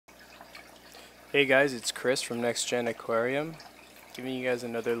Hey guys, it's Chris from Next Gen Aquarium, giving you guys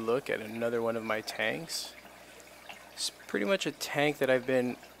another look at another one of my tanks. It's pretty much a tank that I've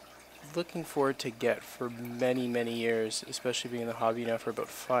been looking forward to get for many years, especially being in the hobby now for about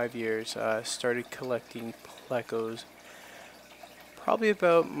 5 years. Started collecting plecos probably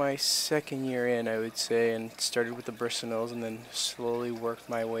about my second year in, I would say, and started with the Bristlenose and then slowly worked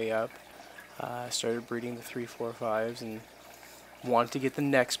my way up. Started breeding the 3, 4, 5s and wanted to get the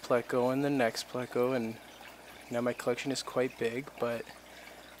next pleco and the next pleco, and now my collection is quite big, but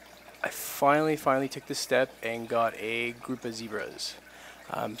I finally took the step and got a group of zebras.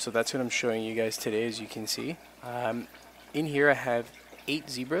 So that's what I'm showing you guys today, as you can see. In here I have 8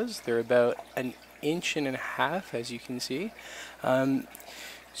 zebras. They're about an inch and a half, as you can see. So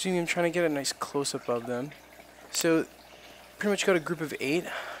I'm trying to get a nice close-up of them. So pretty much got a group of 8.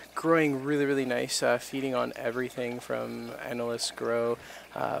 Growing really nice, feeding on everything from Endless Grow,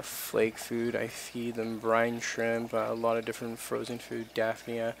 flake food. I feed them brine shrimp, a lot of different frozen food,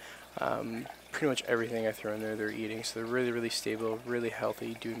 Daphnia, pretty much everything I throw in there they're eating. So they're really stable, really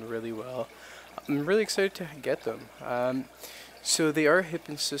healthy, doing really well. I'm really excited to get them. So they are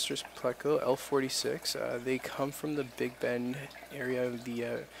Hypancistrus Pleco, L46. They come from the Big Bend area of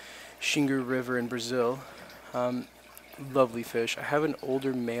the Xingu River in Brazil. Lovely fish. I have an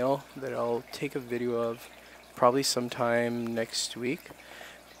older male that I'll take a video of probably sometime next week,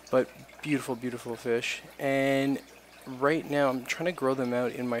 but beautiful fish. And right now I'm trying to grow them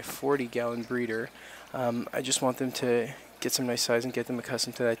out in my 40-gallon breeder. I just want them to get some nice size and get them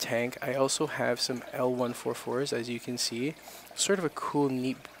accustomed to that tank. I also have some L144s, as you can see. Sort of a cool,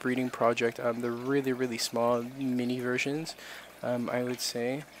 neat breeding project. They're really small, mini versions, I would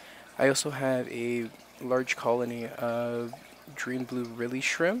say. I also have a large colony of Dream Blue Rili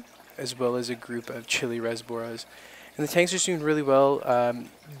shrimp, as well as a group of Chili Rasboras. And the tanks are doing really well,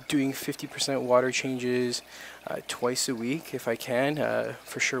 doing 50% water changes twice a week if I can,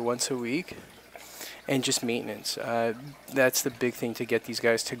 for sure once a week, and just maintenance. That's the big thing to get these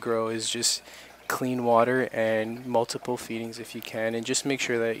guys to grow, is just clean water and multiple feedings if you can, and just make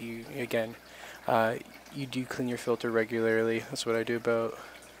sure that you, again, you do clean your filter regularly. That's what I do about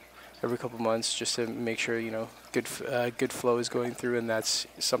every couple months, just to make sure, you know, good flow is going through, and that's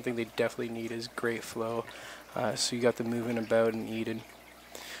something they definitely need, is great flow. So you got them moving about and eating.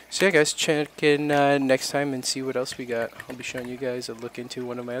 So yeah guys, check in next time and see what else we got. I'll be showing you guys a look into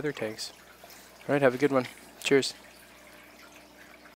one of my other tanks. Alright, have a good one. Cheers.